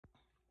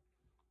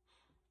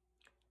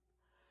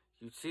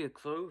You see a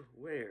clue?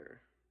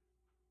 Where?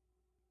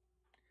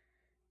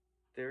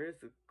 There is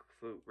a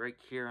clue right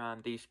here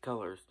on these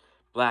colors,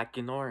 black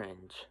and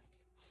orange.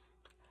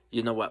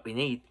 You know what we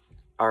need?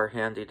 Our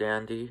handy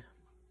dandy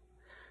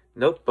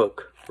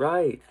notebook,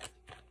 right?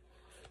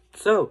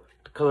 So,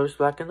 the color's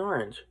black and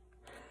orange.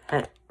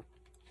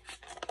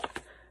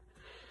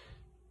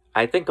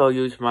 I think I'll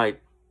use my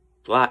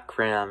black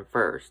crayon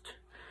first.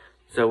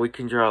 So we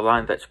can draw a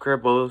line that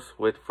scribbles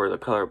for the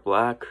color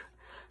black.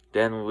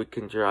 Then we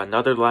can draw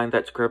another line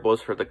that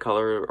scribbles for the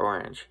color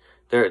orange.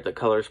 There, the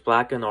color's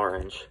black and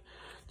orange.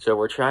 So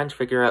we're trying to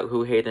figure out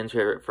who Hayden's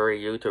favorite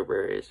furry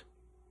YouTuber is.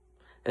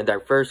 And our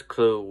first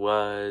clue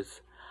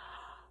was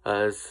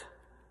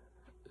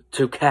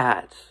 2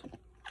 cats.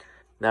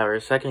 Now our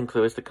second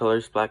clue is the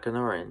colors black and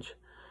orange.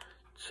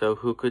 So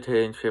who could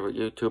Hayden's favorite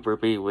YouTuber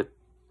be with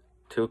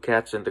 2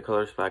 cats and the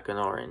colors black and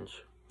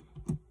orange?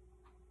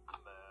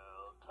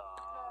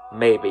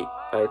 Maybe.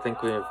 I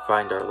think we need to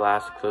find our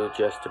last clue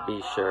just to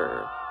be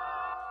sure.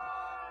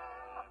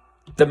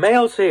 The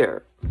mail's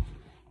here! Here's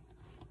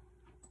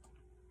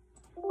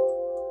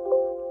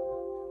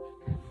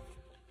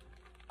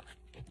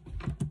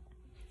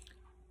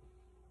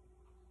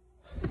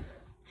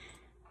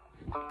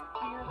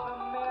the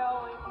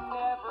mail, it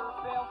never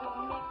fails. It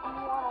makes me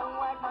want to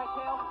wag my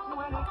tail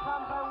when it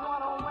comes